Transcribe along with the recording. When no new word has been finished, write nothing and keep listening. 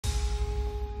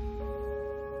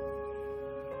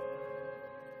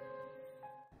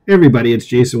Hey everybody, it's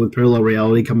Jason with Parallel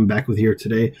Reality coming back with here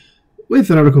today with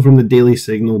an article from the Daily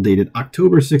Signal dated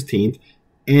October 16th,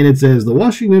 and it says, The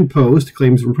Washington Post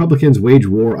claims Republicans wage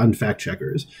war on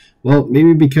fact-checkers. Well,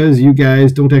 maybe because you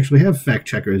guys don't actually have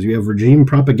fact-checkers. You have regime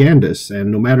propagandists,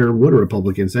 and no matter what a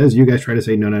Republican says, you guys try to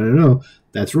say, no,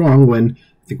 that's wrong, when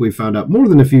I think we've found out more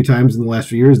than a few times in the last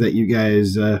few years that you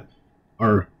guys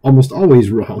are almost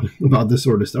always wrong about this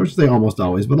sort of stuff. I should say almost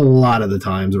always, but a lot of the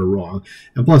times are wrong.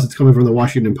 And plus, it's coming from the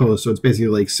Washington Post, so it's basically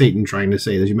like Satan trying to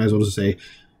say this. You might as well just say,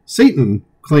 Satan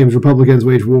claims Republicans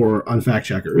wage war on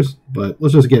fact-checkers. But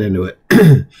let's just get into it.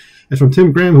 It's from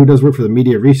Tim Graham, who does work for the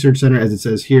Media Research Center, as it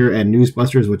says here, and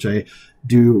Newsbusters, which I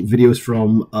do videos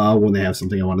from when they have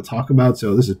something I want to talk about.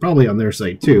 So this is probably on their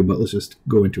site too, but let's just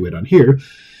go into it on here. It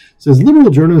says, liberal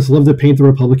journalists love to paint the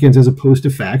Republicans as opposed to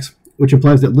facts, which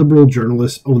implies that liberal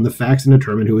journalists own the facts and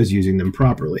determine who is using them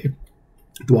properly.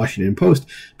 The Washington Post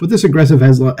put this aggressive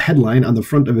headline on the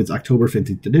front of its October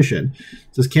 15th edition.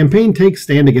 It says, campaign takes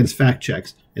stand against fact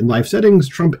checks. In live settings,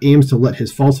 Trump aims to let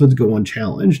his falsehoods go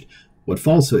unchallenged. What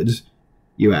falsehoods,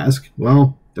 you ask?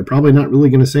 Well, they're probably not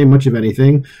really going to say much of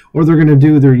anything, or they're going to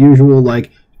do their usual,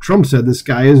 like, Trump said the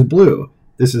sky is blue.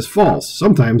 This is false.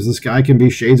 Sometimes the sky can be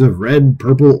shades of red,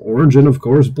 purple, orange, and of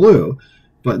course blue.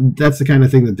 But that's the kind of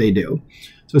thing that they do.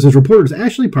 So it says, reporters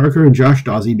Ashley Parker and Josh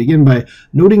Dawsey begin by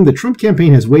noting the Trump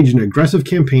campaign has waged an aggressive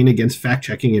campaign against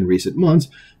fact-checking in recent months,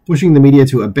 pushing the media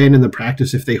to abandon the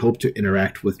practice if they hope to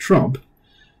interact with Trump.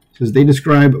 It says they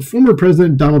describe former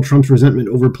President Donald Trump's resentment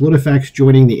over PolitiFact's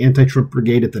joining the anti-Trump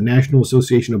brigade at the National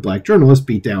Association of Black Journalists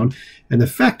beatdown and the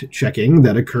fact-checking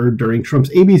that occurred during Trump's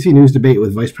ABC News debate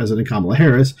with Vice President Kamala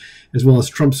Harris, as well as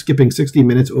Trump skipping 60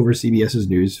 Minutes over CBS's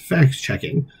news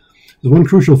fact-checking. There's one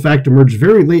crucial fact emerged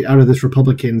very late out of this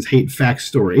Republicans hate facts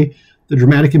story. The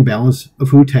dramatic imbalance of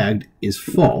who tagged is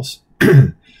false.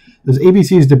 As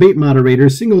ABC's debate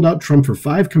moderators singled out Trump for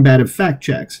 5 combative fact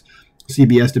checks.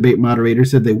 CBS debate moderators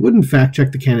said they wouldn't fact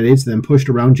check the candidates, then pushed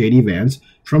around J.D. Vance,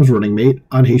 Trump's running mate,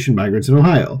 on Haitian migrants in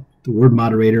Ohio. The word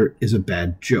moderator is a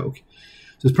bad joke.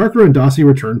 As Parker and Dawsey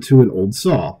returned to an old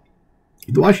saw.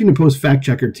 The Washington Post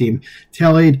fact-checker team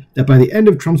tallied that by the end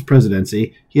of Trump's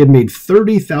presidency, he had made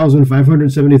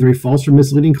 30,573 false or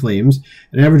misleading claims,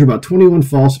 and averaged about 21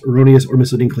 false, erroneous, or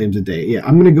misleading claims a day. Yeah,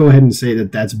 I'm going to go ahead and say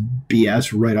that that's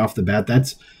BS right off the bat.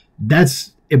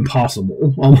 That's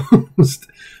impossible, almost.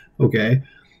 Okay.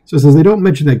 So it says they don't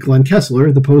mention that Glenn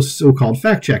Kessler, the Post's so-called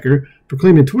fact-checker,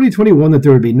 proclaimed in 2021 that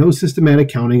there would be no systematic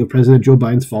counting of President Joe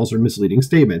Biden's false or misleading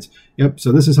statements. Yep,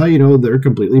 so this is how you know they're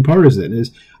completely partisan,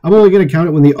 is I'm only going to count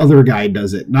it when the other guy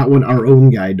does it, not when our own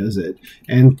guy does it.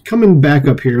 And coming back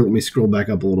up here, let me scroll back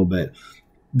up a little bit.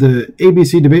 The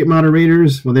ABC debate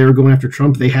moderators, when they were going after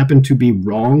Trump, they happened to be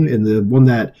wrong, and the one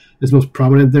that is most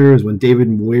prominent there is when David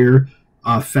Moyer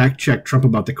fact-checked Trump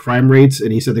about the crime rates,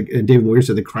 and he said and David Moyer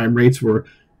said the crime rates were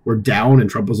down, and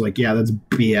Trump was like, yeah, that's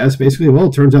BS, basically. Well,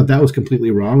 it turns out that was completely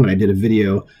wrong, and I did a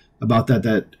video about that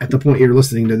at the point you're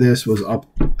listening to this was up,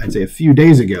 I'd say, a few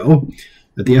days ago,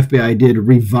 that the FBI did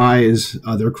revise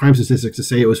their crime statistics to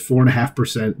say it was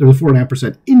 4.5%. There was a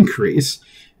 4.5% increase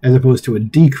as opposed to a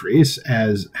decrease,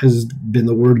 as has been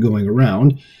the word going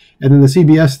around. And then the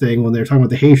CBS thing, when they were talking about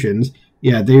the Haitians,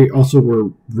 yeah, they also were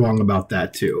wrong about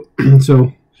that too.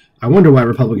 So I wonder why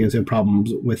Republicans have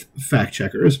problems with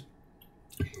fact-checkers.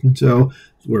 So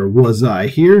where was I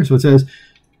here? So it says,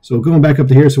 so going back up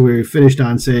to here, so we finished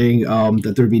on saying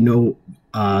that there'd be no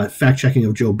fact-checking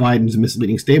of Joe Biden's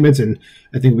misleading statements, and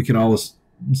I think we can all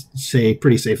say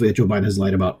pretty safely that Joe Biden has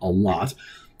lied about a lot,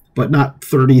 but not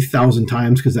 30,000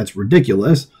 times, because that's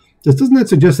ridiculous. Doesn't that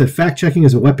suggest that fact-checking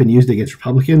is a weapon used against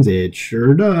Republicans? It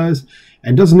sure does.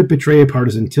 And doesn't it betray a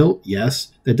partisan tilt?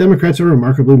 Yes. That Democrats are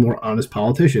remarkably more honest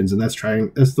politicians, and that's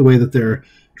the way that they're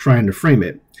trying to frame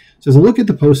it. So as a look at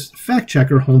the Post's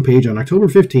fact-checker homepage on October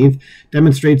 15th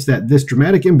demonstrates that this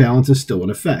dramatic imbalance is still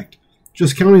in effect.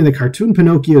 Just counting the cartoon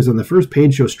Pinocchios on the first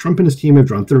page shows Trump and his team have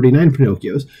drawn 39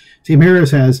 Pinocchios. Team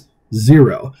Harris has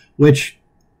 0, which,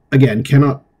 again,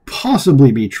 cannot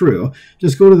possibly be true.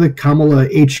 Just go to the Kamala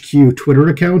HQ Twitter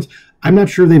account. I'm not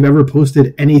sure they've ever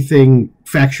posted anything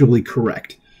factually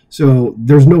correct. So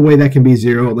there's no way that can be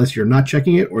 0 unless you're not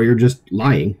checking it or you're just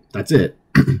lying. That's it.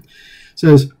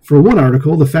 Says, for one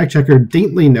article, the fact-checker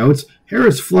daintily notes,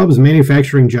 Harris flubs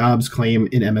manufacturing jobs claim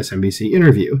in MSNBC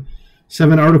interview.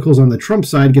 7 articles on the Trump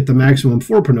side get the maximum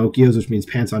 4 Pinocchios, which means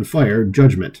pants on fire,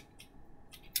 judgment.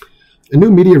 A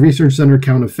new Media Research Center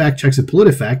count of fact checks at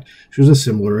PolitiFact shows a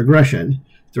similar aggression.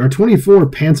 There are 24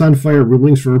 pants-on-fire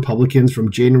rulings for Republicans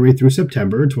from January through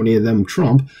September, 20 of them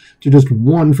Trump, to just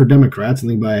 1 for Democrats,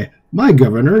 something by my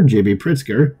governor, J.B.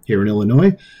 Pritzker, here in Illinois.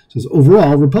 It says,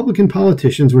 overall, Republican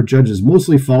politicians were judged as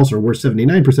mostly false or were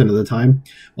 79% of the time,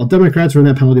 while Democrats were in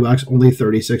that penalty box only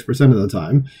 36% of the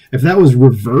time. If that was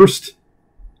reversed,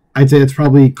 I'd say it's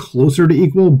probably closer to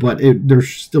equal, but there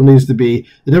still needs to be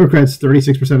the Democrats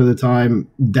 36% of the time.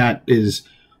 That is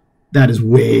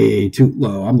way too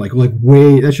low. I'm like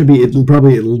way. That should be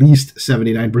probably at least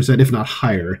 79%, if not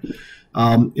higher.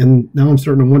 And now I'm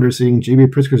starting to wonder, seeing J.B.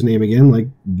 Pritzker's name again, like,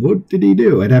 what did he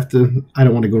do? I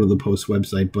don't want to go to the Post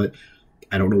website, but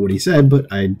I don't know what he said, but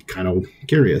I'm kind of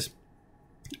curious.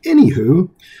 Anywho,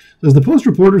 says the Post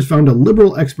reporters found a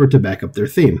liberal expert to back up their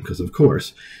theme, because of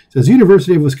course. It says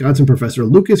University of Wisconsin professor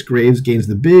Lucas Graves gains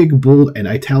the big, bold, and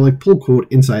italic pull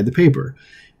quote inside the paper.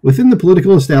 Within the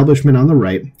political establishment on the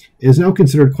right, it is now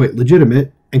considered quite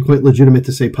legitimate, and quite legitimate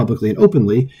to say publicly and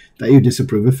openly, that you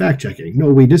disapprove of fact-checking.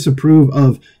 No, we disapprove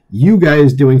of you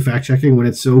guys doing fact-checking when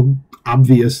it's so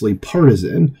obviously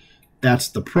partisan. That's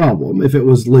the problem. If it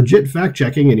was legit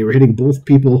fact-checking and you were hitting both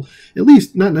people, at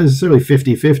least not necessarily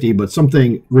 50-50, but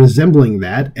something resembling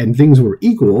that, and things were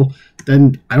equal,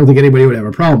 then I don't think anybody would have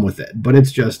a problem with it. But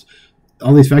it's just,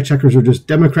 all these fact-checkers are just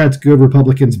Democrats good,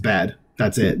 Republicans bad.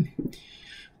 That's it.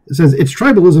 It says it's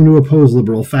tribalism to oppose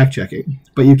liberal fact-checking,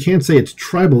 but you can't say it's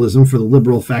tribalism for the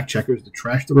liberal fact-checkers to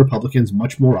trash the Republicans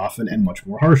much more often and much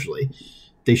more harshly.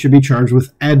 They should be charged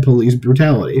with ad police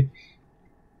brutality.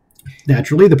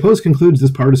 Naturally, the Post concludes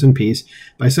this partisan piece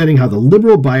by citing how the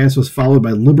liberal bias was followed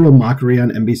by liberal mockery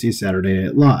on NBC's Saturday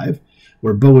Night Live,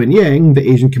 where Bowen Yang, the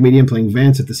Asian comedian playing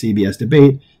Vance at the CBS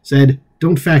debate, said,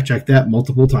 "Don't fact-check that,"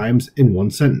 multiple times in one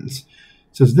sentence.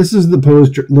 It says this is the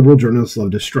Post liberal journalists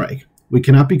love to strike. We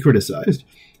cannot be criticized.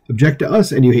 Object to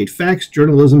us and you hate facts,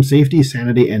 journalism, safety,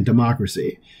 sanity, and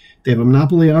democracy. They have a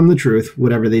monopoly on the truth,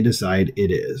 whatever they decide it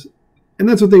is. And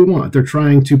that's what they want. They're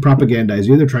trying to propagandize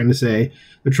you. They're trying to say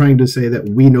that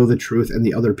we know the truth and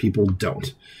the other people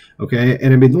don't. Okay?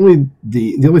 And I mean,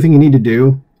 the only thing you need to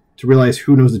do to realize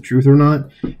who knows the truth or not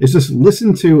is just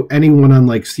listen to anyone on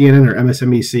like CNN or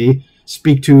MSNBC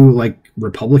speak to like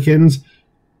Republicans.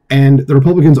 And the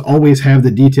Republicans always have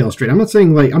the details straight. I'm not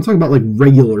saying I'm talking about like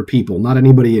regular people, not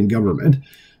anybody in government.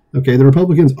 Okay, the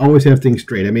Republicans always have things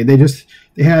straight. I mean,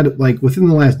 they had like within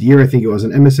the last year, I think it was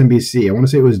on MSNBC. I want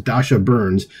to say it was Dasha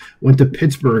Burns went to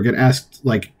Pittsburgh and asked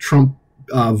like Trump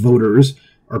voters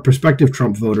or prospective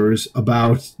Trump voters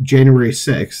about January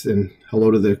 6th. And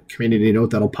hello to the community note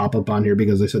that'll pop up on here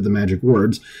because I said the magic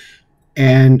words.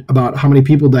 And about how many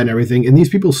people died and everything. And these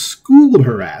people schooled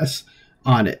her ass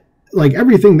on it. Like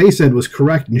everything they said was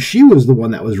correct, and she was the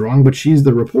one that was wrong, but she's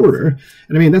the reporter.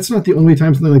 And I mean, that's not the only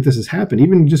time something like this has happened.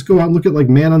 Even just go out and look at like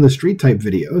man on the street type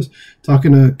videos,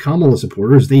 talking to Kamala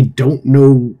supporters. They don't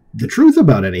know the truth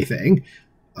about anything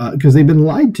because they've been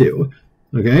lied to.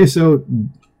 Okay, so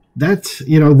that's,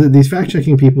 these fact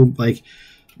checking people, like,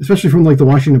 especially from like the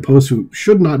Washington Post, who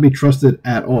should not be trusted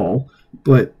at all.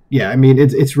 But yeah, I mean,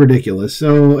 it's ridiculous.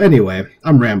 So anyway,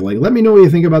 I'm rambling. Let me know what you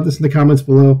think about this in the comments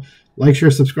below. Like,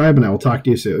 share, subscribe, and I will talk to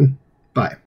you soon. Bye.